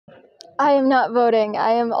I am not voting.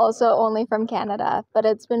 I am also only from Canada, but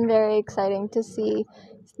it's been very exciting to see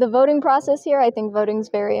the voting process here. I think voting is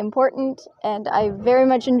very important, and I very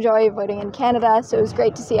much enjoy voting in Canada, so it was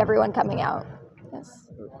great to see everyone coming out. Yes.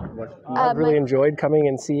 I've really enjoyed coming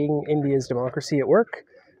and seeing India's democracy at work.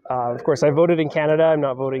 Of course, I voted in Canada. I'm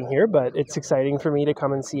not voting here, but it's exciting for me to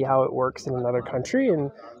come and see how it works in another country.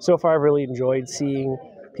 And so far, I've really enjoyed seeing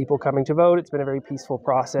people coming to vote. It's been a very peaceful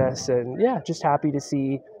process. And yeah, just happy to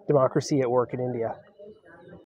see democracy at work in India.